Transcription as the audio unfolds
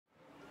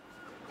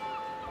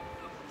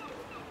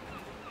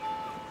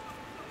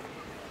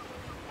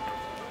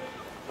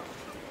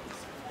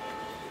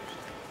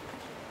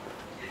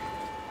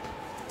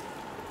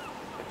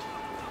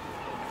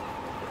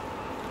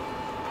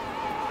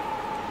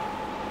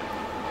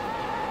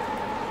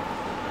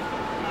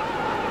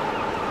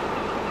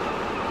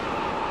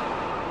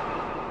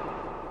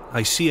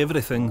I see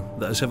everything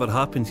that has ever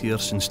happened here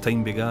since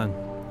time began.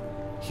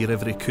 Hear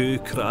every coo,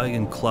 cry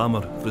and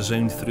clamour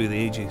resound through the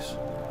ages.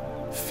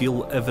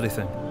 Feel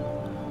everything,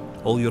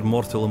 all your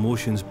mortal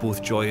emotions,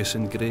 both joyous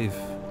and grave.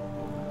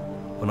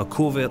 On a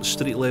covert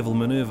street-level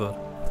manoeuvre,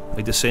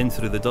 I descend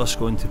through the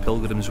dusk onto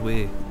Pilgrim's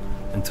Way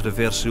and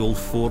traverse the old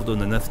ford on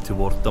the Nith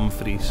toward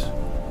Dumfries.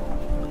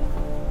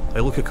 I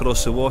look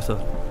across the water,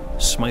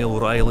 smile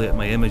wryly at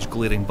my image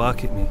glaring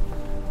back at me,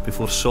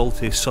 before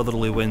salty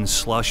southerly winds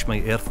slash my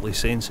earthly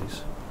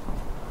senses.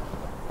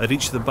 I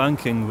reach the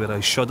banking where I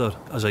shudder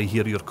as I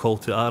hear your call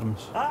to arms.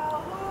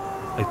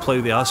 I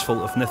plough the asphalt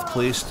of Nith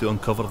Place to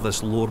uncover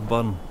this lower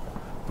burn,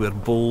 where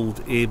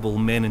bold, able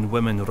men and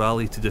women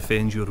rally to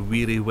defend your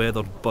weary,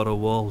 weathered borough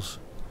walls.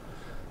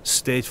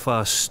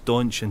 Steadfast,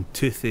 staunch and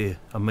toothy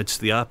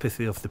amidst the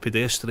apathy of the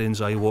pedestrians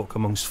I walk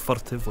amongst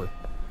furtively.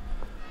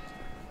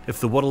 If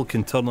the world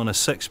can turn on a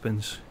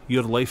sixpence,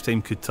 your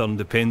lifetime could turn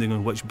depending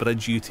on which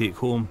bridge you take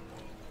home.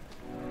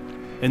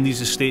 In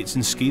these estates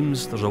and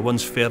schemes, there's a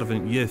once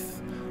fervent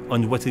youth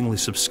unwittingly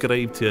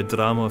subscribed to a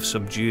drama of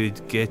subdued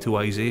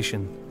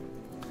ghettoisation.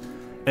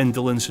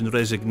 Indolence and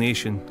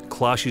resignation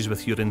clashes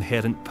with your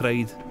inherent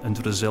pride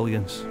and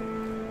resilience.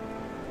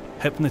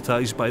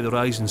 Hypnotised by the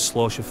rise and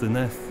slosh of the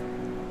Nith,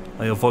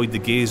 I avoid the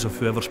gaze of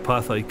whoever's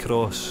path I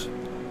cross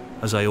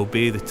as I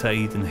obey the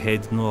tide and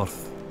head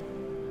north.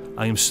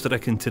 I am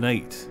stricken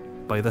tonight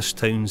by this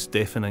town's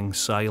deafening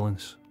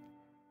silence.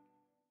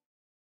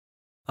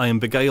 I am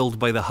beguiled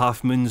by the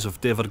half-moons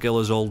of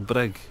Devergilla's old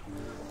brig,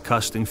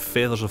 casting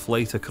feathers of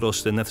light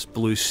across the Nith's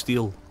blue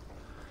steel.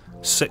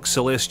 6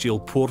 celestial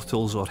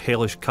portals or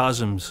hellish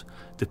chasms,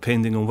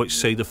 depending on which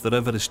side of the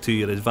river is to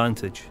your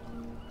advantage.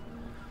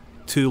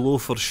 2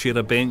 loafers share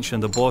a bench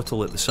and a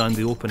bottle at the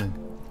sandy opening.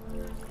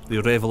 They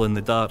revel in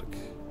the dark,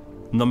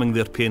 numbing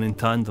their pain in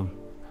tandem,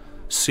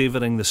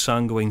 savouring the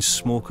sanguine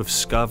smoke of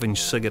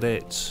scavenged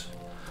cigarettes,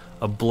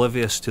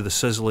 oblivious to the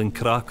sizzling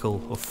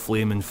crackle of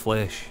flame and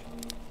flesh.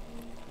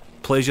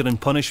 Pleasure and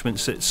punishment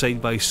sit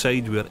side by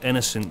side where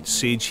innocent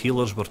sage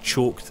healers were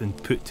choked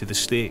and put to the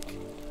stake.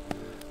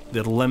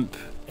 Their limp,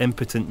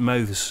 impotent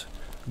mouths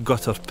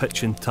gutter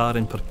pitch and tar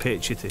in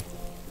perpetuity.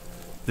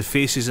 The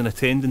faces in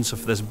attendance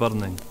of this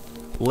burning,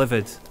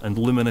 livid and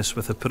luminous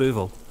with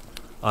approval,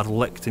 are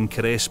licked and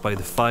caressed by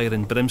the fire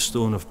and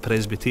brimstone of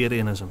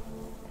Presbyterianism.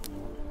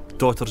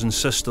 Daughters and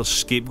sisters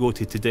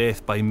scapegoated to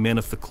death by men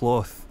of the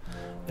cloth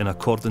in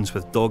accordance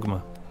with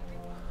dogma.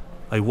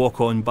 I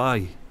walk on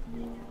by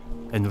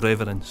in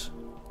reverence.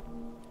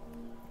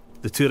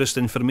 The tourist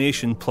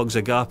information plugs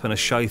a gap in a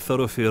shy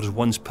thoroughfare's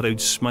once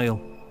proud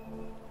smile.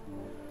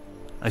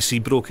 I see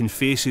broken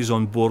faces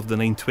on board the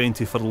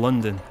 920 for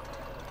London,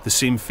 the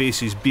same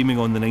faces beaming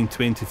on the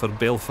 920 for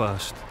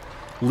Belfast,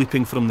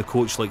 leaping from the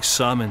coach like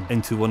salmon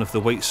into one of the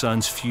White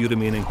Sands' few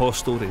remaining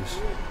hostelries.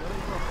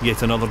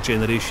 Yet another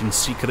generation's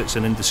secrets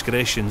and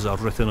indiscretions are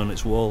written on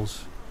its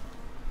walls.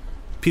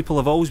 People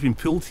have always been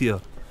pulled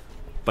here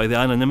by the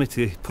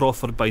anonymity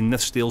proffered by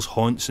Nithsdale's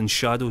haunts and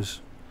shadows,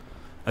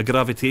 a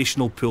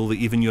gravitational pull that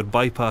even your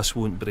bypass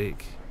won't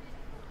break.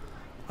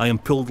 I am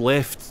pulled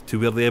left to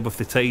where the ebb of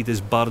the tide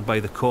is barred by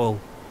the call,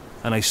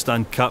 and I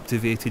stand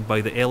captivated by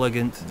the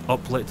elegant,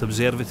 uplit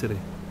observatory.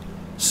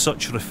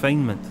 Such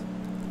refinement,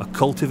 a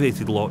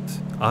cultivated lot,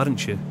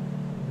 aren't you?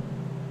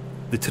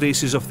 The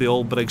traces of the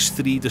Allbrig's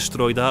 3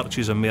 destroyed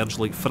arches emerge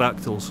like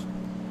fractals.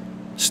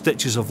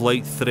 Stitches of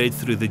light thread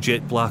through the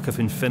jet black of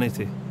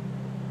infinity.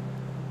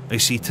 I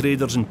see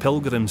traders and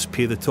pilgrims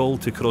pay the toll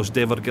to cross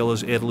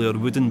Devergilla's earlier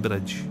wooden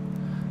bridge,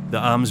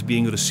 the alms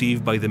being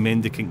received by the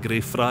mendicant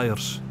grey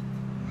friars,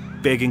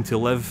 begging to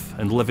live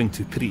and living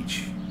to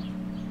preach.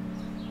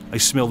 I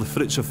smell the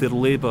fruits of their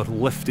labour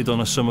lifted on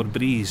a summer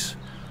breeze,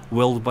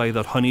 willed by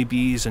their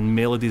honeybees and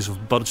melodies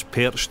of birds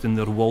perched in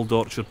their walled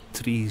orchard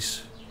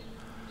trees.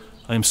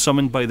 I am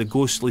summoned by the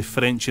ghostly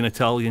French and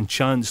Italian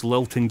chants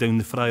lilting down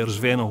the Friars'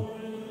 Vennel.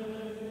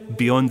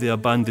 Beyond the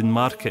abandoned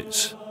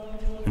markets,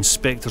 and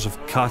spectres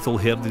of cattle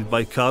herded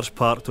by cars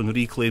parked on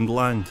reclaimed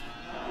land.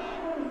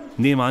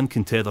 No man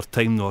can tether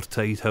time nor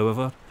tide,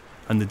 however,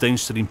 and the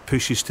downstream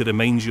pushes to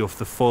remind you of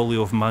the folly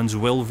of man's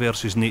will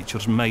versus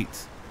nature's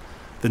might.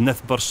 The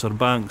Nith bursts her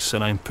banks,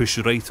 and I am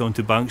pushed right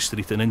onto Bank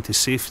Street and into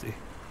safety.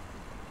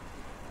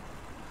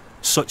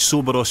 Such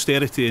sober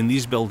austerity in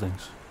these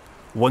buildings,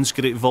 once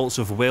great vaults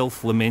of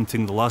wealth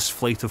lamenting the last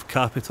flight of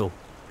capital.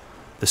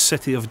 The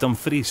city of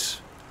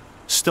Dumfries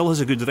still has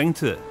a good ring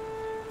to it,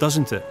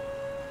 doesn't it?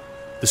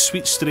 The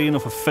sweet strain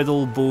of a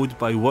fiddle bowed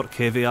by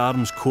work-heavy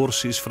arms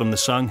courses from the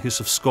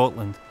Sanghouse of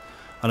Scotland,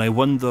 and I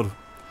wonder,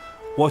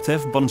 what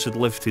if Burns had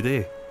lived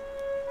today?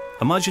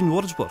 Imagine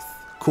Wordsworth,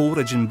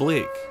 Coleridge and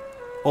Blake,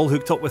 all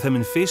hooked up with him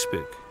on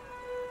Facebook,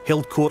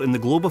 held court in the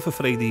Globe of a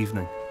Friday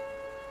evening,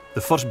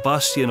 the first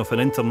bastion of an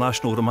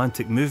international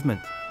romantic movement.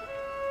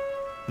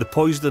 The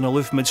poised and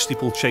aloof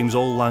mid-steeple chimes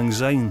all lang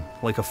syne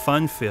like a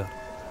fanfare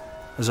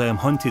as I am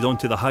hunted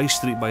onto the high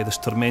street by this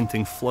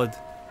tormenting flood.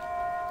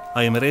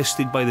 I am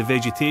arrested by the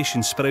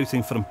vegetation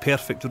sprouting from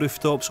perfect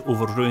rooftops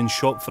over ruined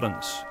shop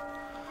fronts.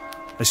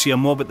 I see a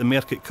mob at the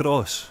Market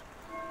Cross,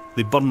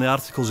 They burn the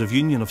Articles of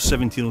Union of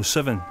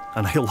 1707,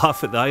 and I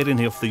laugh at the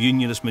irony of the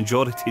unionist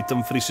majority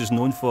Dumfries is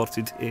known for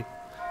today.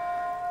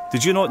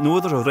 Did you not know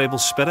there a rebel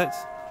spirit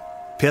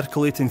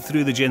percolating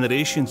through the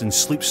generations and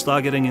sleep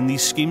staggering in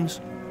these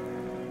schemes?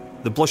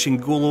 The blushing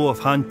glow of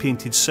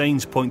hand-painted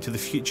signs point to the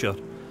future,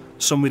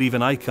 somewhere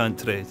even I can't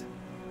tread.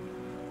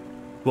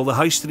 Will the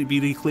High Street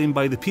be reclaimed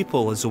by the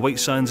people as the White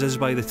Sands is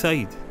by the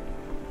tide?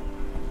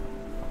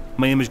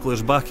 My image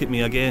glares back at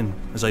me again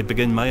as I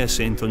begin my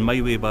ascent on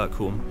my way back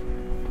home.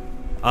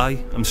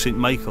 I am St.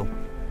 Michael,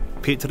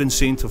 patron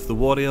saint of the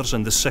warriors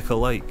and the sick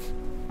alike.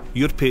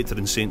 Your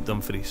patron saint,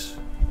 Dumfries.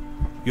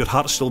 Your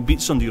heart still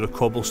beats under your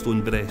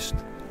cobblestone breast,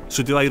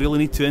 so do I really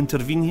need to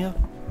intervene here?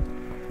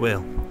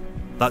 Well,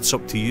 that's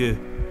up to you.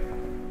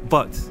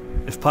 But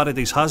if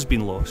paradise has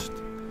been lost,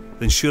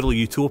 then surely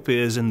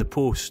utopia is in the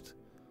post.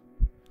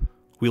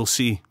 We'll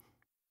see.